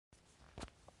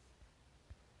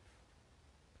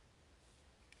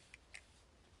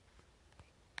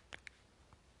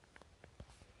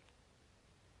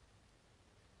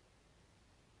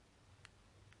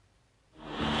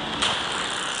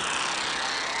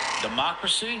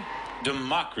Democracy?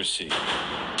 Democracy.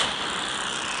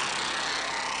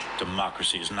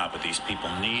 Democracy is not what these people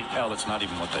need. Hell, it's not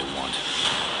even what they want.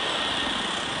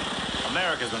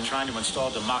 America's been trying to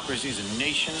install democracies in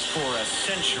nations for a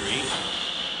century,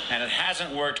 and it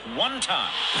hasn't worked one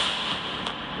time.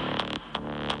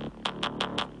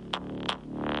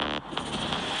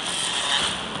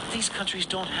 These countries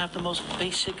don't have the most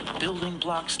basic building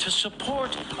blocks to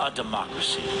support a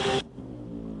democracy.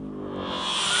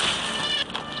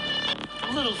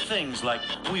 Little things like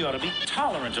we ought to be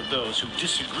tolerant of those who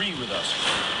disagree with us.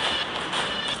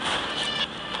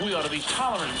 We ought to be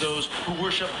tolerant of those who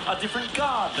worship a different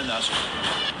God than us.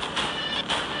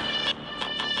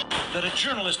 That a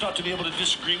journalist ought to be able to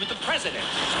disagree with the president.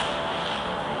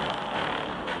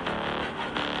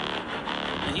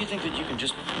 And you think that you can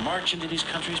just march into these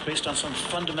countries based on some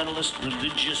fundamentalist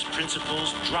religious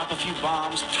principles, drop a few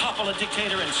bombs, topple a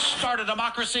dictator, and start a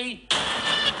democracy?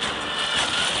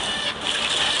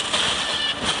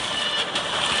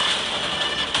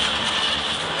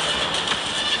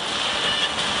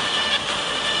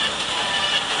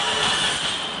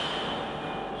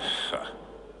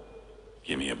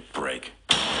 Give me a break.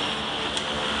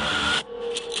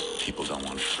 People don't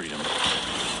want freedom.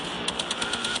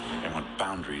 They want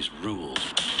boundaries, rules,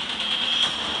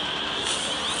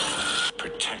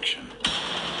 protection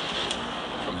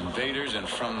from invaders and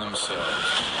from themselves.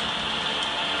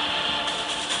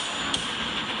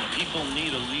 People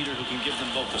need a leader who can give them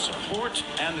both the support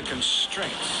and the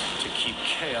constraints to keep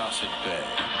chaos at bay.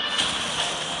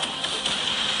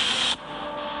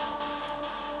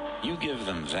 You give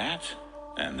them that,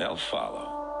 and they'll follow.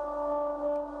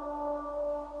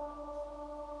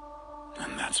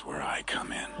 And that's where I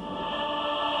come in.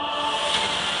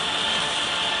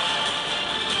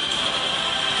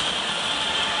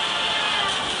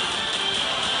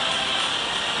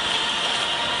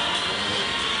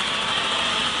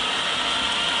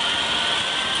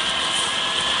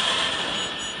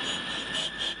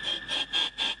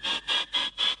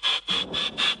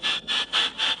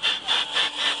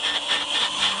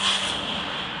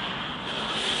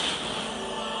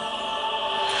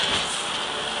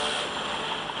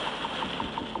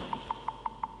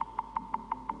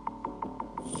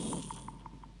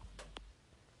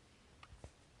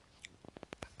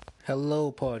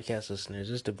 Hello, podcast listeners.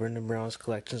 This is the Brendan Brown's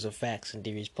Collections of Facts and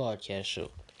Theories podcast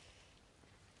show.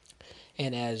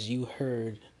 And as you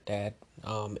heard that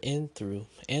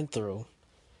intro,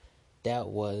 that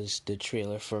was the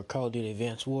trailer for Call of Duty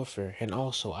Advanced Warfare. And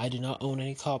also, I do not own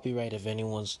any copyright. If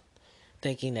anyone's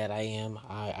thinking that I am,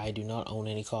 I do not own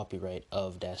any copyright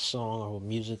of that song or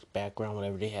music, background,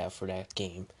 whatever they have for that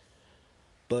game.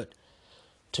 But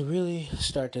to really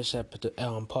start this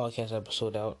podcast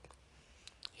episode out,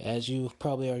 as you've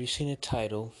probably already seen the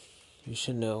title, you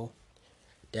should know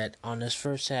that on this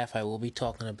first half I will be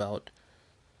talking about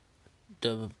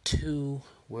the two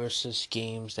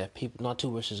games that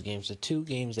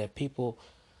people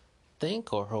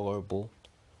think are horrible,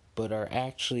 but are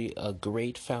actually a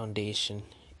great foundation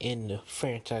in the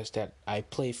franchise that I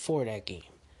play for that game.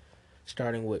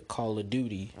 Starting with Call of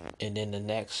Duty, and then the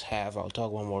next half I'll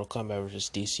talk about Mortal Kombat vs.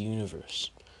 DC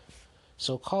Universe.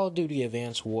 So Call of Duty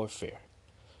Advanced Warfare.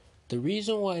 The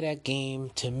reason why that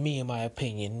game, to me, in my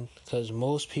opinion, because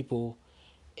most people,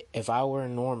 if I were a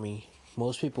normie,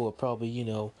 most people would probably,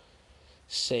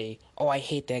 say, oh, I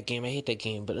hate that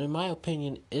game. But in my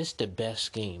opinion, it's the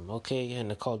best game, okay, in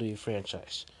the Call of Duty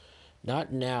franchise.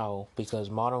 Not now, because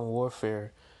Modern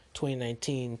Warfare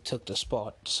 2019 took the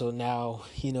spot. So now,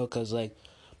 because,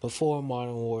 before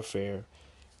Modern Warfare,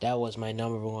 that was my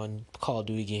number one Call of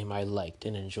Duty game I liked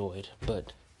and enjoyed.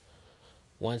 But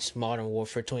once Modern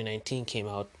Warfare 2019 came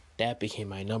out, that became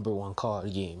my number one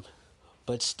COD game.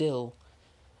 But still,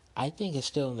 I think it's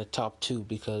still in the top two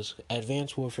because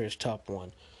Advanced Warfare is top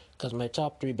one. Because my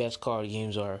top three best COD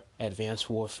games are Advanced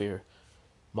Warfare,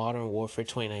 Modern Warfare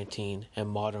 2019, and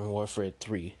Modern Warfare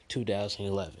 3,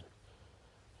 2011.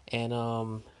 And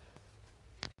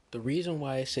the reason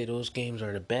why I say those games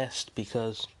are the best,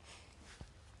 because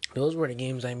those were the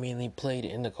games I mainly played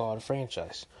in the COD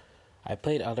franchise. I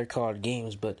played other COD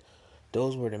games, but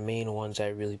those were the main ones I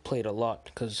really played a lot.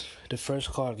 Because the first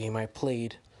COD game I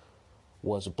played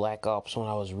was Black Ops when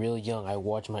I was really young. I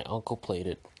watched my uncle played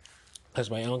it. Because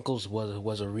my uncle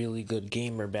was a really good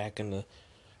gamer back in the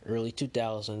early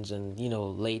 2000s and,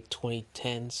 late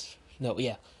 2010s.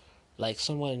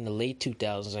 Somewhat in the late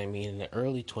 2000s, in the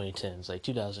early 2010s, like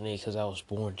 2008, because I was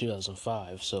born in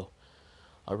 2005, so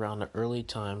around the early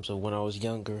times of when I was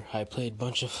younger, I played a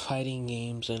bunch of fighting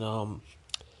games and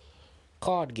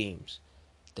COD games.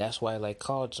 That's why I like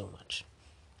COD so much.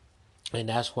 And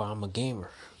that's why I'm a gamer.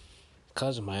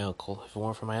 Because of my uncle. If it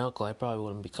weren't for my uncle, I probably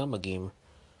wouldn't become a gamer.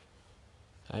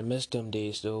 I miss them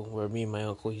days though, where me and my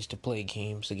uncle used to play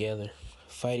games together.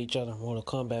 Fight each other in Mortal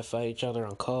Kombat, fight each other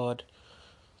on COD.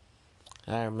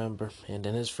 I remember. And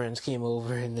then his friends came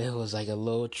over and there was like a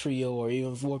little trio or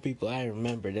even 4 people. I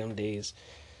remember them days.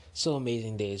 So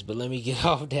amazing days. But let me get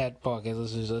off that part,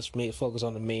 because let's focus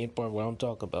on the main part, what I'm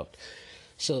talking about.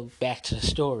 So back to the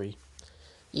story.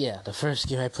 Yeah, the first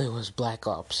game I played was Black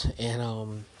Ops.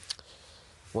 And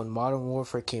when Modern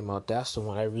Warfare came out, that's the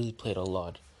one I really played a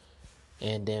lot.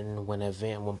 And then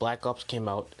when Black Ops came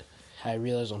out, I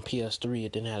realized on PS3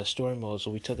 it didn't have a story mode,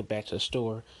 so we took it back to the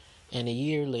store. And a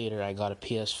year later, I got a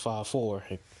PS4,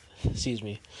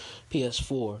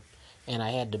 and I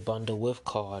had to bundle with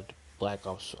COD Black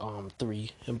Ops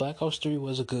 3. And Black Ops 3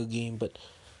 was a good game, but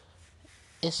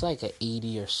it's like a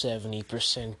 80 or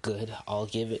 70% good, I'll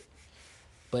give it.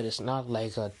 But it's not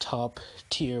like a top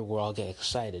tier where I'll get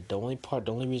excited. The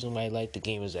only reason why I like the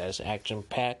game is that it's action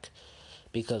packed.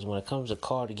 Because when it comes to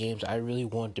COD games, I really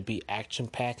want to be action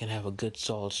packed and have a good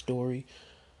solid story.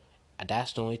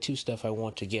 That's the only two stuff I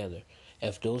want together.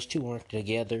 If those two aren't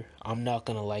together, I'm not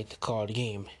gonna like the COD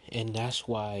game. And that's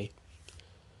why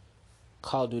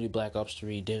Call of Duty Black Ops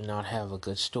 3 did not have a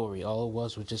good story. All it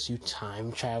was just you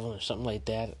time traveling or something like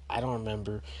that. I don't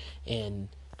remember. And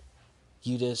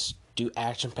you just do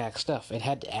action packed stuff. It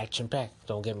had the action packed,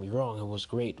 don't get me wrong, it was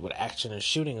great with action and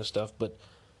shooting and stuff, but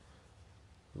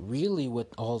really with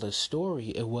all the story,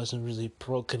 it wasn't really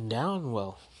broken down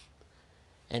well.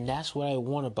 And that's what I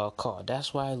want about COD.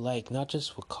 That's why I like, not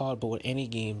just with COD, but with any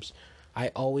games, I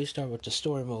always start with the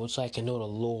story mode so I can know the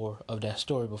lore of that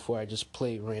story before I just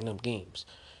play random games.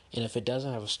 And if it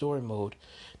doesn't have a story mode,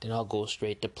 then I'll go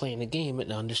straight to playing the game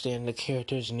and understanding the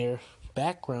characters and their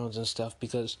backgrounds and stuff,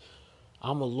 because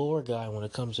I'm a lore guy when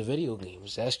it comes to video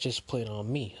games. That's just plain on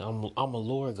me. I'm a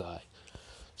lore guy.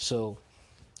 So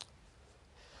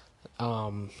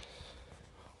I'm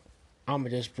gonna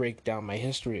just break down my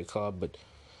history of COD. But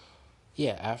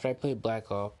yeah, after I played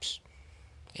Black Ops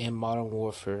and Modern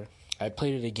Warfare, I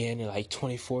played it again in like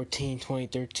 2014,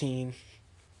 2013.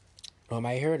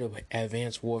 I heard of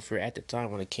Advanced Warfare at the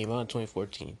time when it came out in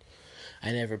 2014.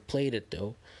 I never played it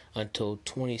though until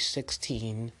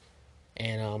 2016,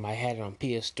 and I had it on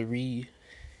PS3,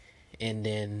 and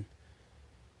then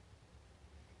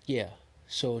yeah,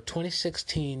 so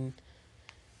 2016.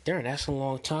 Darn, that's a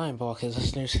long time, because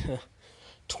listeners.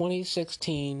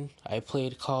 2016, I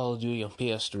played Call of Duty on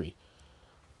PS3.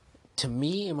 To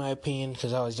me, in my opinion,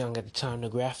 because I was young at the time, the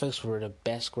graphics were the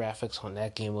best graphics on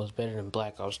that game. It was better than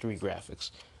Black Ops 3 graphics.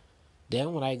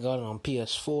 Then when I got it on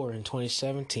PS4 in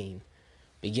 2017,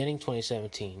 beginning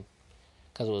 2017,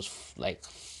 because it was like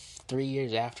 3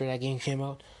 years after that game came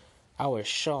out, I was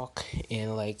shocked,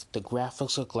 and like the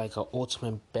graphics look like a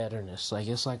ultimate betterness. Like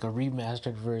it's like a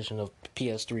remastered version of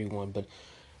PS3 one, but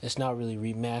it's not really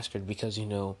remastered because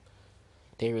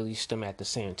they released them at the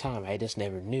same time. I just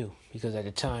never knew, because at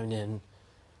the time then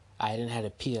I didn't have a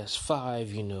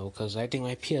PS5, because I think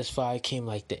my PS5 came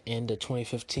like the end of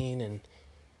 2015, and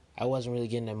I wasn't really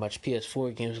getting that much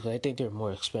PS4 games because I think they were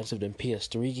more expensive than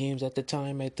PS3 games at the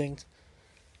time, I think.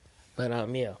 But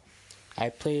yeah, I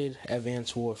played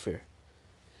Advanced Warfare.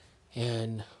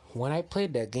 And when I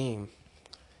played that game,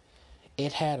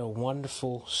 it had a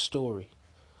wonderful story.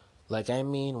 Like, I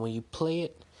mean, when you play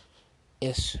it,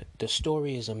 the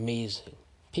story is amazing.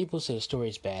 People say the story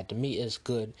is bad. To me, it's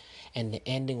good. And the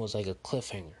ending was like a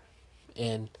cliffhanger.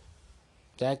 And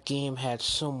that game had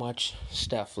so much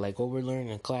stuff. Like what we're learning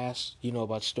in class,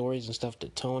 about stories and stuff, the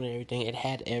tone and everything. It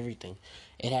had everything.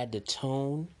 It had the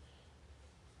tone,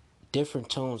 different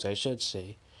tones, I should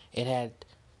say. It had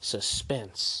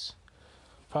suspense.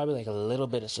 Probably like a little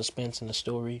bit of suspense in the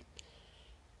story.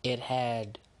 It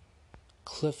had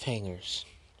cliffhangers,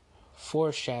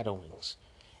 foreshadowings.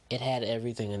 It had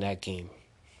everything in that game.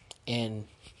 And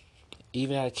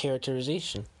even had a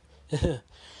characterization.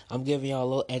 I'm giving y'all a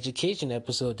little education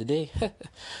episode today.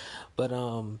 But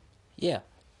yeah.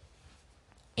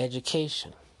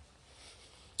 Education.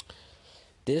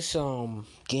 This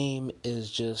game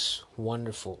is just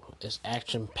wonderful. It's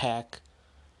action packed,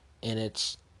 and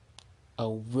it's a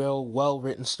real well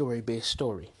written story-based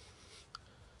story.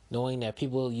 Knowing that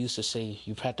people used to say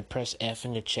you had to press F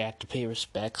in the chat to pay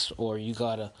respects, or you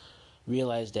gotta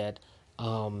realize that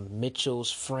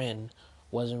Mitchell's friend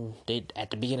wasn't. They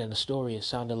at the beginning of the story, it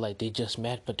sounded like they just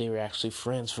met, but they were actually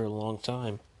friends for a long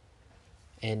time,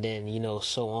 and then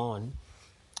so on.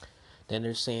 Then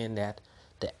they're saying that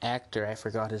the actor, I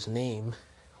forgot his name,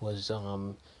 was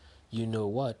you know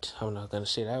what? I'm not gonna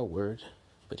say that word,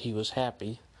 but he was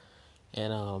happy,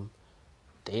 and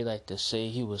they like to say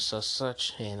he was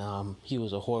such and he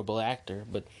was a horrible actor,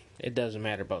 but it doesn't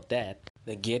matter about that.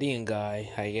 The Gideon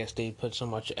guy, I guess they put so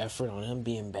much effort on him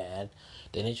being bad.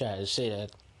 Then they tried to say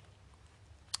that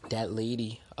that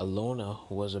lady, Alona,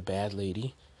 was a bad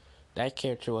lady. That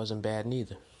character wasn't bad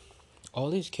neither. All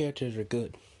these characters are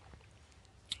good.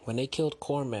 When they killed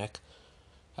Cormac,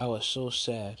 I was so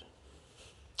sad.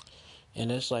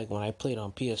 And it's like when I played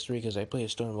on PS3, because I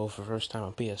played Storm Mode for the first time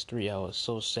on PS3, I was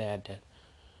so sad that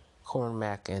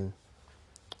Cormac and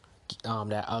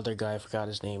that other guy, I forgot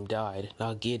his name, died.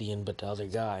 Not Gideon, but the other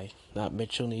guy. Not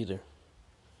Mitchell neither.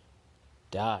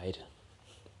 Died.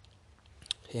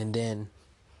 And then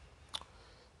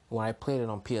when I played it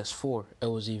on PS4, it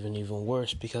was even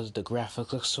worse because the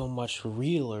graphics looked so much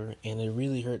realer, and it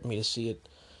really hurt me to see it,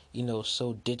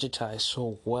 so digitized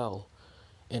so well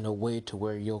in a way to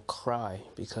where you'll cry.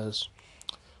 Because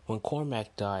when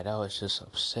Cormac died, I was just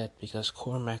upset because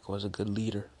Cormac was a good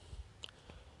leader.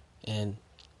 And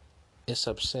it's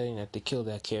upsetting that they killed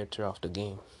that character off the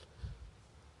game.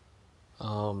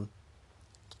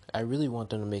 I really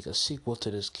want them to make a sequel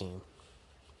to this game.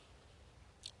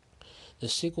 The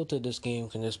sequel to this game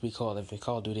can just be called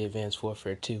Call of Duty Advanced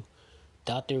Warfare 2.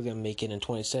 Thought they were going to make it in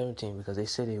 2017 because they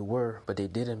said they were, but they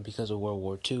didn't because of World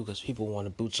War II, because people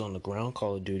wanted boots on the ground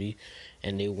Call of Duty,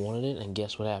 and they wanted it, and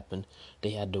guess what happened?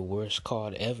 They had the worst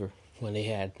COD ever when they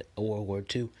had World War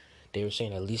II. They were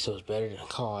saying at least it was better than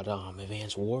COD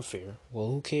Advanced Warfare. Well,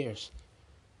 who cares?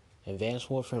 Advanced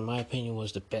Warfare, in my opinion,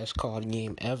 was the best COD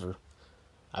game ever.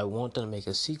 I want them to make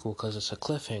a sequel because it's a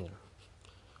cliffhanger.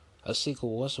 A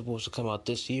sequel was supposed to come out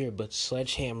this year, but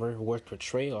Sledgehammer worked with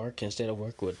Treyarch instead of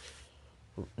work with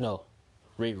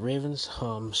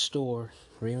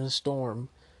Ravenstorm,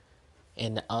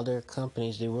 and the other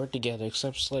companies. They worked together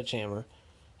except Sledgehammer,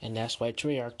 and that's why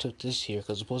Treyarch took this year,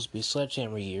 because it's supposed to be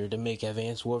Sledgehammer year to make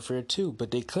Advanced Warfare 2, but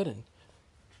they couldn't.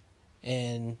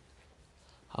 And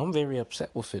I'm very upset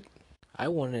with it. I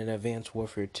wanted an Advanced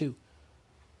Warfare 2.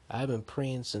 I've been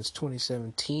praying since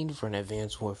 2017 for an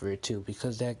Advanced Warfare 2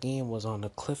 because that game was on a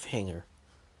cliffhanger.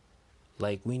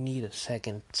 Like, we need a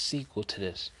second sequel to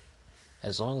this.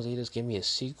 As long as they just give me a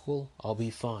sequel, I'll be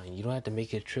fine. You don't have to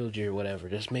make it a trilogy or whatever.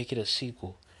 Just make it a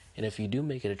sequel. And if you do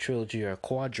make it a trilogy or a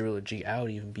quadrilogy, I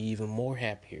would be even more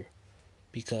happier.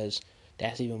 Because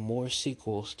that's even more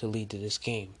sequels to lead to this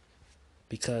game.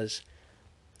 Because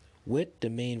with the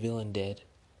main villain dead,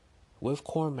 with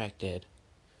Cormac dead,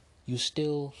 you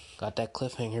still got that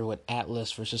cliffhanger with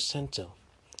Atlas versus Cento.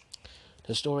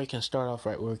 The story can start off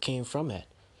right where it came from at.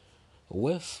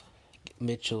 With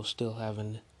Mitchell still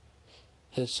having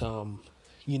his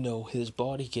his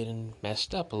body getting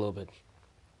messed up a little bit,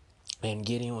 and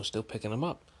Gideon was still picking him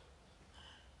up.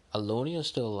 Alonia's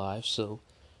still alive, so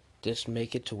just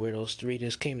make it to where those three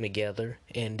just came together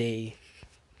and they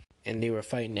were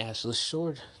fighting Atlas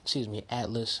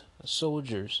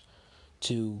soldiers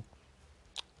to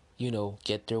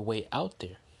get their way out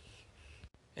there.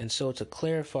 And so to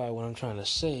clarify what I'm trying to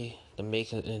say, to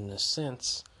make it in a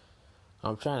sense,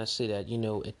 I'm trying to say that,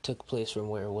 it took place from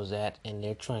where it was at, and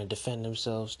they're trying to defend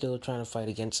themselves, still trying to fight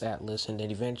against Atlas, and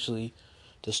then eventually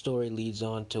the story leads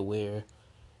on to where,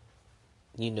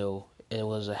 it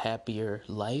was a happier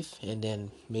life, and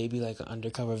then maybe like an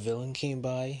undercover villain came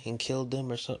by and killed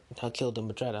them or something. Not killed them,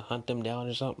 but tried to hunt them down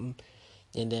or something.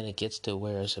 And then it gets to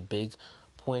where it's a big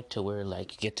point to where,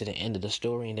 like, you get to the end of the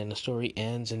story, and then the story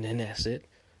ends, and then that's it.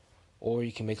 Or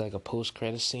you can make like a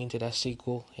post-credit scene to that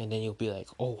sequel, and then you'll be like,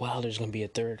 oh wow, there's gonna be a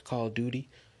third Call of Duty.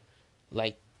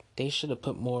 Like, they should have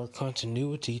put more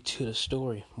continuity to the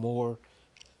story, more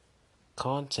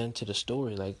content to the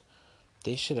story. Like,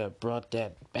 they should have brought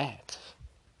that back,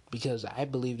 because I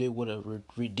believe they would have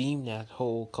redeemed that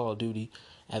whole Call of Duty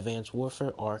Advanced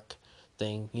Warfare arc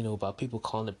thing, about people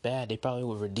calling it bad. They probably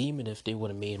would redeem it if they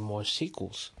would have made more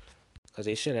sequels. Because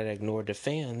they should have ignored the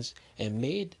fans and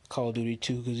made Call of Duty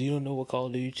 2, because you don't know what Call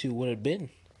of Duty 2 would have been.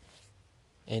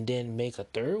 And then make a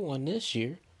third one this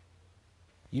year.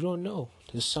 You don't know.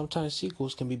 Because sometimes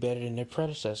sequels can be better than their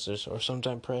predecessors, or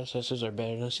sometimes predecessors are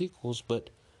better than sequels. But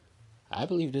I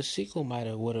believe this sequel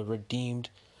would have redeemed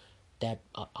that,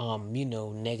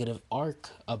 negative arc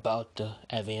about the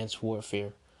Advanced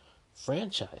Warfare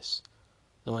franchise.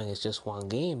 Knowing it's just one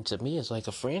game, to me, it's like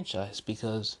a franchise,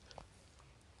 because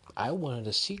I wanted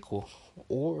a sequel,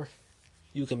 or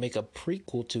you can make a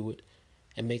prequel to it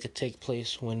and make it take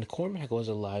place when Cormac was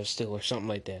alive still, or something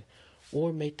like that.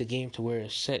 Or make the game to where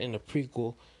it's set in a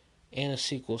prequel and a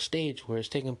sequel stage, where it's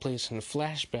taking place in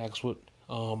flashbacks with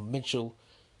Mitchell,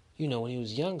 when he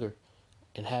was younger,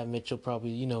 and have Mitchell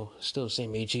probably, still the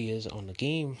same age he is on the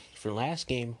game for last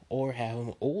game, or have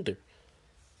him older.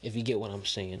 if you get what I'm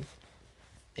saying.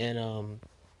 And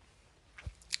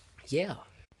yeah,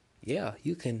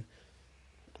 you can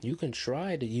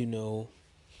try to,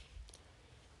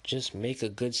 just make a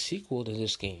good sequel to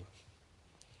this game.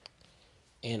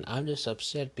 And I'm just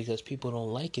upset because people don't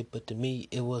like it, but to me,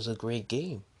 it was a great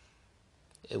game.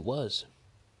 It was.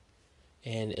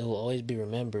 And it will always be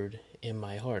remembered in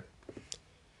my heart.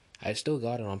 I still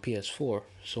got it on PS4,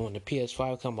 so when the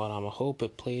PS5 come out, I'm going to hope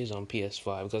it plays on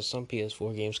PS5, because some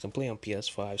PS4 games can play on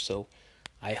PS5, so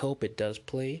I hope it does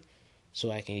play,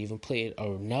 so I can even play it,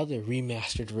 or another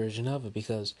remastered version of it,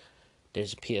 because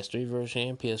there's a PS3 version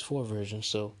and PS4 version,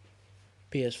 so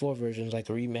PS4 version is like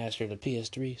a remaster of the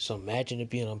PS3, so imagine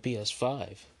it being on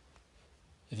PS5.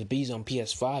 If it be's on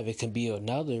PS5, it can be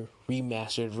another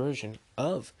remastered version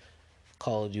of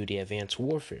Call of Duty Advanced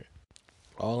Warfare.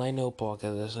 All I know,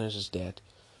 podcast listeners, is that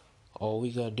all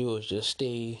we gotta do is just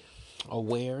stay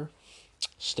aware,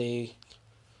 stay,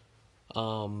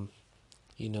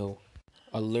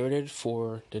 alerted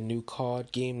for the new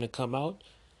COD game to come out,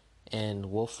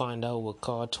 and we'll find out what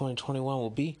COD 2021 will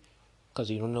be, because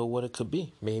you don't know what it could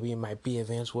be. Maybe it might be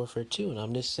Advanced Warfare 2, and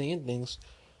I'm just saying things.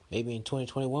 Maybe in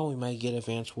 2021 we might get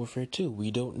Advanced Warfare 2.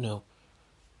 We don't know.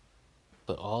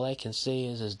 But all I can say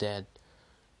is that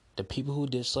the people who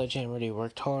did Sledgehammer, they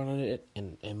worked hard on it,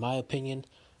 and in my opinion,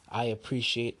 I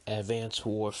appreciate Advanced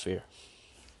Warfare.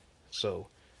 So,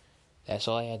 that's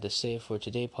all I had to say for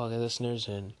today, podcast listeners,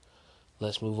 and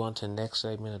let's move on to the next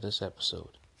segment of this episode.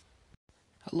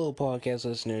 Hello, podcast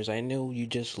listeners. I know you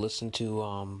just listened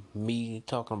to me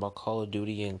talking about Call of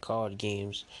Duty and COD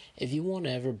games. If you want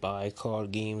to ever buy COD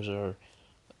games, or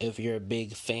if you're a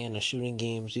big fan of shooting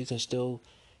games, you can still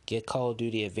get Call of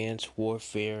Duty Advanced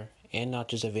Warfare, and not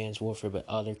just Advanced Warfare, but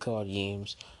other COD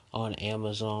games on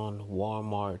Amazon,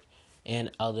 Walmart, and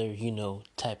other,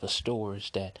 type of stores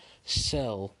that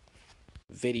sell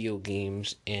video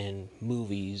games and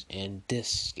movies and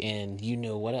discs and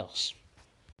what else.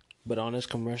 But on this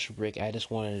commercial break, I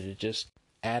just wanted to just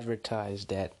advertise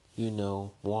that,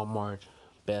 Walmart,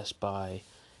 Best Buy,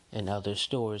 and other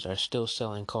stores are still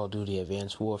selling Call of Duty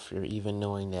Advanced Warfare, even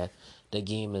knowing that the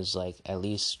game is like at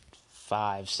least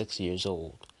 5-6 years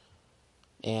old.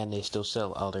 And they still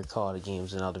sell other COD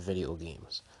games and other video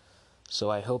games.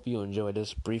 So I hope you enjoyed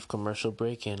this brief commercial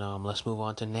break, and let's move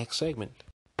on to the next segment.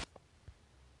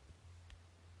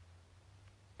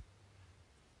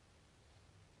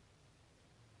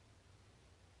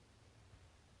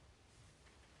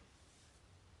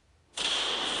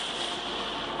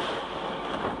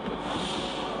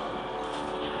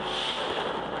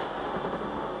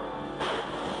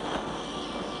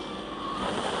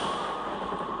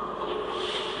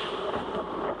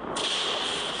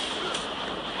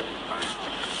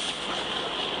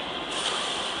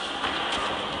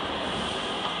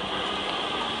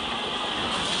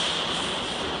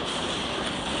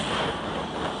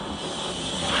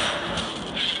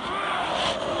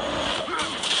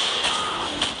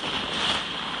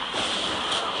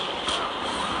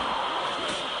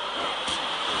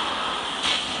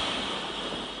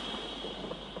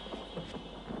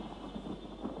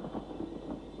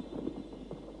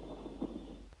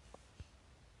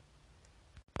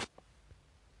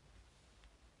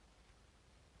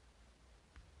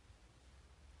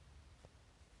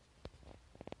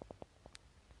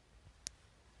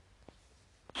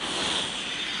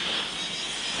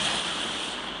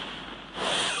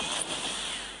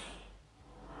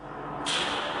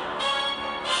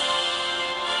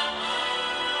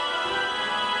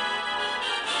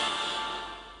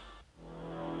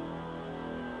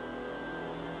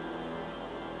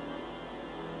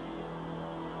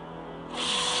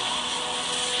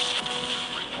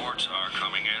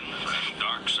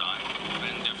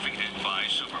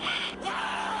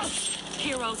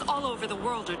 Heroes all over the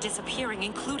world are disappearing,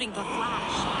 including the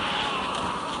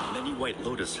Flash. Many White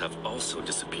Lotus have also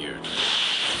disappeared. Earth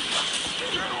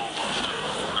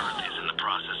is in the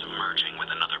process of merging with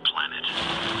another planet.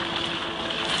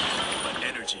 But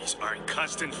energies are in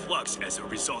constant flux as a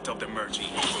result of the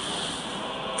merging.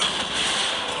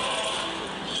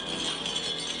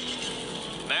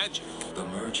 Magic. The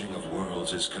merging of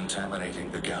worlds is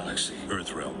contaminating the galaxy.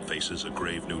 Earthrealm faces a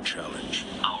grave new challenge.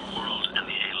 Our world and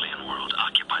the alien world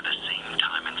occupy the same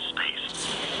time and space.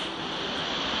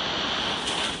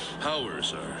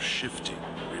 Powers are shifting,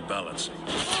 rebalancing.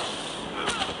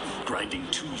 Grinding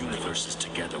two universes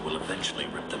together will eventually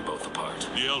rip them both apart.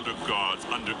 The Elder Gods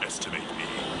underestimate me.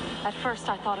 At first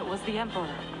I thought it was the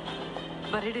Emperor,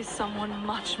 but it is someone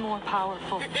much more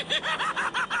powerful.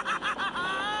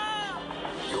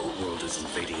 Your world is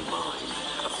invading mine,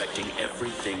 affecting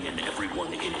everything and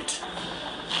everyone in it.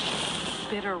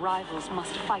 bitter rivals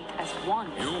must fight as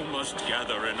one. You must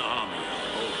gather an army,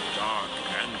 both dark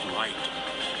and light.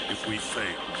 If we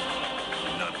fail,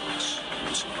 none of us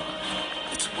will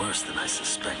survive. It's worse than I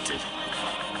suspected.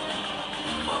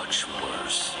 Much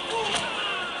worse.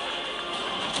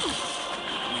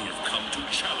 We have come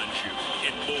to challenge you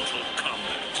in mortal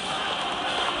combat.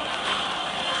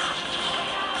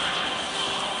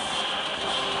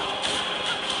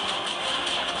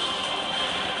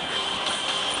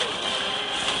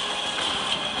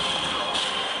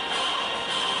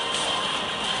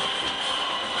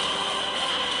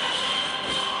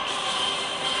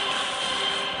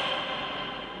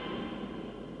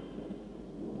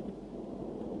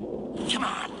 Come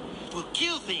on, we'll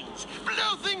kill things,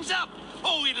 blow things up.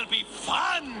 Oh, it'll be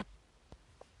fun.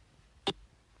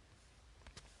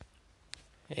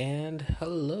 And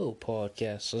hello,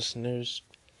 podcast listeners.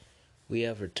 We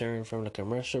have returned from the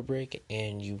commercial break,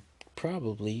 and you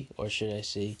probably, or should I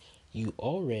say, you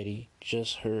already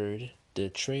just heard the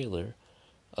trailer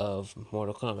of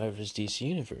Mortal Kombat vs. DC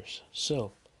Universe.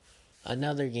 So,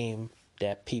 another game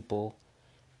that people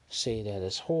say that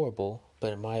is horrible,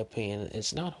 but in my opinion,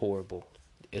 it's not horrible.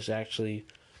 It's actually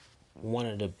one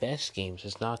of the best games.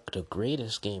 It's not the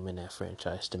greatest game in that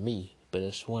franchise to me, but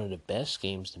it's one of the best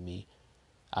games to me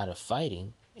out of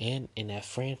fighting and in that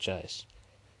franchise,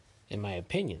 in my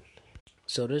opinion.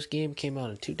 So this game came out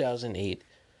in 2008,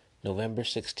 November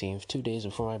 16th, 2 days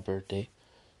before my birthday.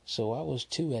 So I was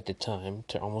 2 at the time,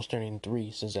 almost turning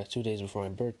 3, since that's 2 days before my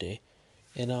birthday.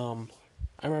 And I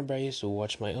remember I used to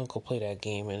watch my uncle play that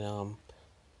game, and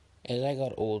as I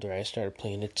got older, I started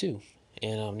playing it too.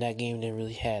 And that game didn't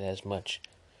really have as much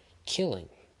killing.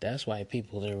 That's why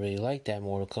people didn't really like that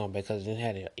Mortal Kombat, because it didn't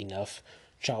have enough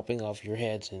chopping off your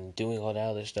heads and doing all that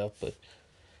other stuff. But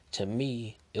to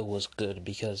me, it was good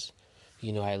because,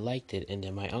 I liked it. And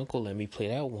then my uncle let me play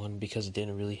that one because it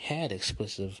didn't really have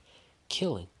explicit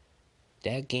killing.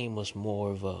 That game was more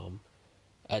of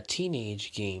a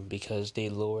teenage game because they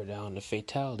lower down the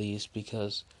fatalities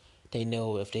because they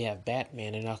know if they have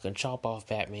Batman, they're not going to chop off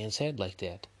Batman's head like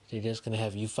that. They're just going to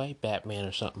have you fight Batman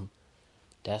or something.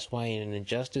 That's why in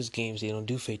Injustice games, they don't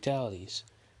do fatalities.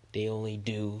 They only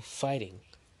do fighting.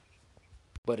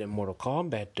 But in Mortal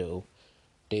Kombat, though,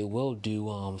 they will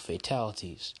do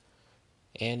fatalities.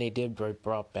 And they did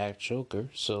brought back Joker,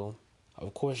 so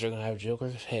of course they're going to have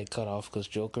Joker's head cut off because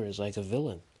Joker is like a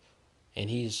villain. And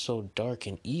he's so dark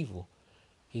and evil.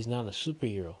 He's not a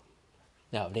superhero.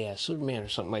 Now, if they had Superman or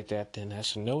something like that, then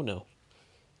that's a no-no.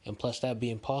 And plus, that'd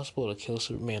be impossible to kill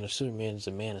Superman if Superman is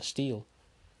a Man of Steel.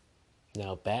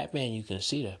 Now, Batman, you can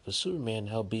see that, but Superman,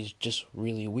 that'll be just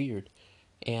really weird.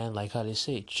 And like how they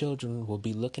say, children will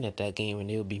be looking at that game and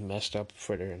they'll be messed up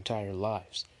for their entire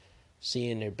lives.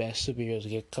 Seeing their best superheroes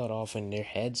get cut off and their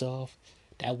heads off,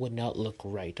 that would not look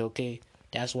right, okay?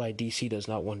 That's why DC does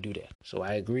not want to do that. So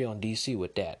I agree on DC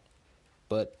with that.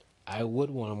 But I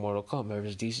would want a Mortal Kombat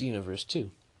vs. DC Universe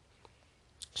too.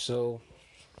 So,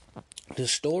 the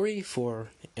story for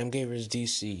MK vs.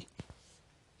 DC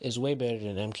is way better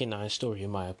than MK9's story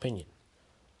in my opinion.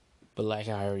 But like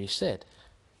I already said,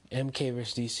 MK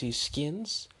vs. DC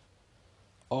skins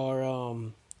are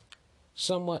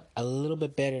somewhat a little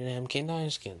bit better than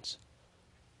MK9 skins.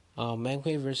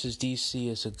 MK vs. DC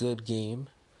is a good game,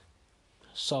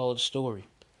 solid story.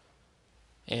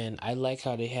 And I like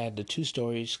how they had the two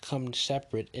stories come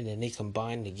separate and then they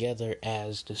combine together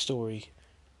as the story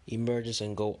emerges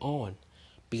and go on.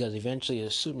 Because eventually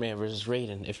it's Superman versus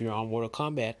Raiden. If you're on Mortal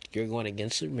Kombat, you're going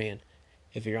against Superman.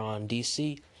 If you're on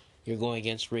DC, you're going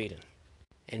against Raiden.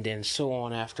 And then so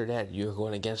on after that, you're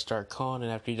going against Dark Khan.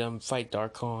 And after you done fight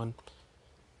Dark Khan,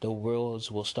 the worlds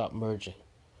will stop merging.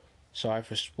 Sorry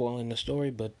for spoiling the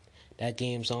story, but that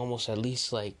game's almost at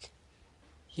least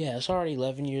it's already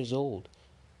 11 years old.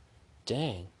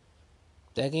 Dang.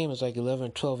 That game is like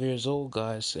 11, 12 years old,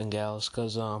 guys and gals,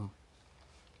 because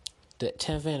the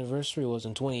 10th anniversary was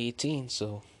in 2018,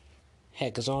 so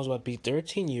heck, it's almost about to be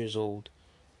 13 years old.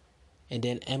 And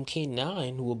then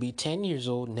MK9 will be 10 years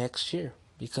old next year,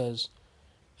 because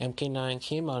MK9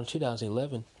 came out in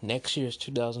 2011. Next year is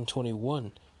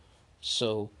 2021.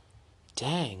 So,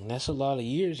 dang, that's a lot of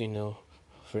years,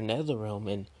 for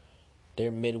NetherRealm and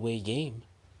their midway game.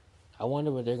 I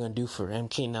wonder what they're going to do for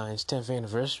MK9's 10th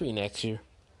anniversary next year.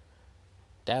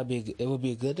 It would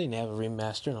be a good thing to have a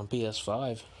remaster on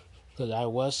PS5. Because I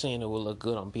was saying it would look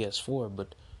good on PS4,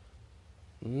 but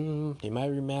they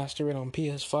might remaster it on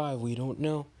PS5. We don't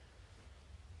know.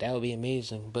 That would be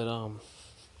amazing. But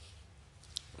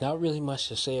not really much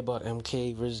to say about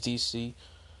MK vs. DC.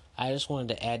 I just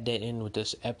wanted to add that in with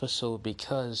this episode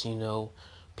because,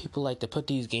 people like to put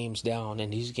these games down,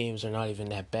 and these games are not even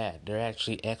that bad. They're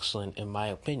actually excellent in my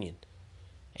opinion,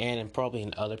 and probably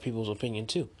in other people's opinion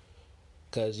too.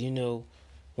 Because,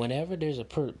 whenever there's a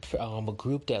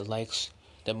group that likes,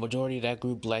 the majority of that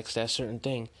group likes that certain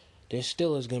thing, there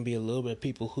still is going to be a little bit of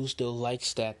people who still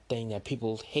likes that thing that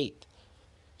people hate.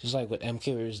 Just like with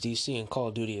MK vs. DC and Call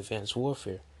of Duty Advanced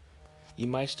Warfare. You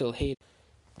might still hate.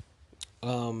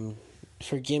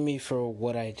 Forgive me for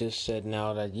what I just said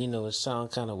now, that, it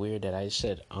sounds kind of weird that I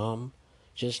said,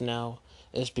 just now.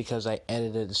 It's because I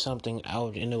edited something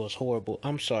out and it was horrible.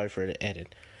 I'm sorry for the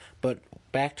edit. But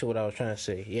back to what I was trying to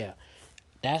say. Yeah.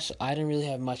 I didn't really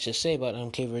have much to say about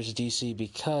MK vs. DC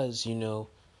because,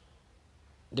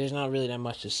 there's not really that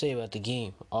much to say about the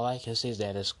game. All I can say is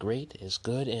that it's great, it's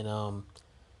good, and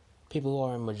people who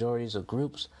are in majorities of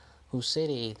groups who say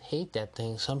they hate that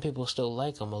thing, some people still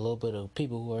like them, a little bit of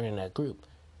people who are in that group.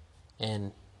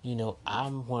 And,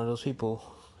 I'm one of those people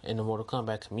in the Mortal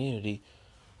Kombat community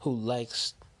who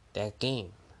likes that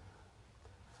game.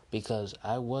 Because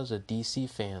I was a DC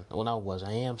fan. Well,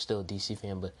 I am still a DC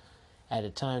fan, but at the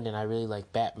time then I really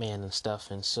liked Batman and stuff,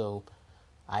 and so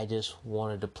I just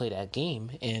wanted to play that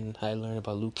game, and I learned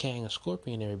about Liu Kang and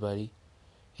Scorpion and everybody,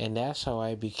 and that's how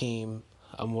I became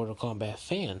a Mortal Kombat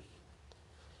fan.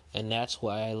 And that's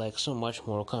why I like so much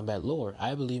Mortal Kombat lore.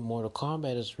 I believe Mortal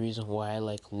Kombat is the reason why I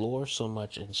like lore so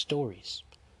much in stories.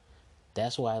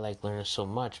 That's why I like learning so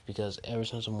much, because ever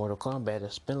since Mortal Kombat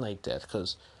it's been like that,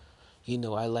 because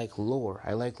I like lore.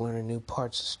 I like learning new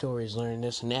parts of stories, learning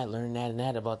this and that, learning that and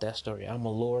that about that story. I'm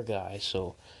a lore guy,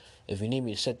 so if you need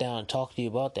me to sit down and talk to you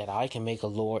about that, I can make a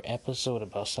lore episode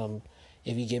about some.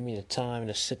 If you give me the time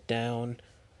to sit down,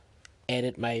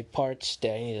 edit my parts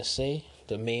that I need to say,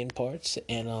 the main parts,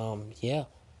 and yeah,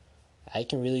 I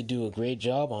can really do a great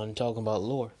job on talking about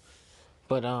lore.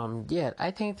 But yeah,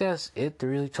 I think that's it to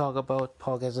really talk about,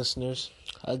 podcast listeners.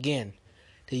 Again,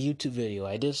 the YouTube video.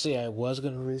 I did say I was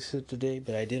going to release it today,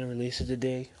 but I didn't release it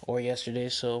today or yesterday,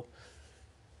 so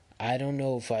I don't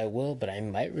know if I will, but I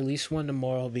might release one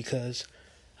tomorrow because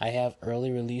I have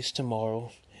early release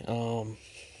tomorrow.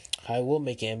 I will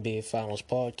make an NBA Finals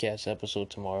podcast episode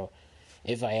tomorrow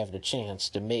if I have the chance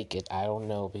to make it. I don't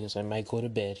know, because I might go to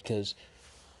bed, because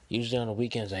usually on the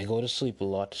weekends I go to sleep a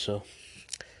lot, so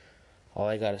all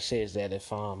I gotta say is that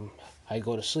if I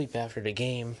go to sleep after the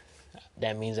game,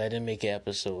 that means I didn't make an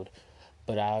episode.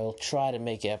 But I'll try to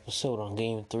make an episode on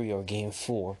Game 3 or Game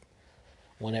 4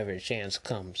 whenever the chance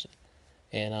comes.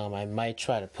 And I might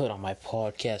try to put on my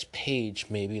podcast page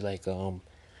maybe like a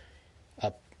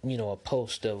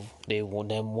post of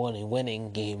them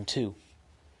winning Game 2.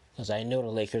 Because I know the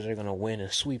Lakers are going to win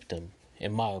and sweep them,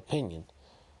 in my opinion.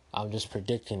 I'm just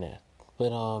predicting that.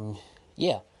 But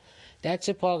yeah. That's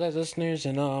it, podcast listeners,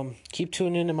 and keep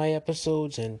tuning into my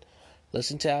episodes and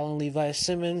listen to Alan Levi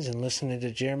Simmons and listen to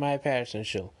the Jeremiah Patterson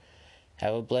Show.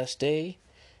 Have a blessed day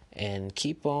and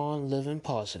keep on living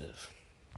positive.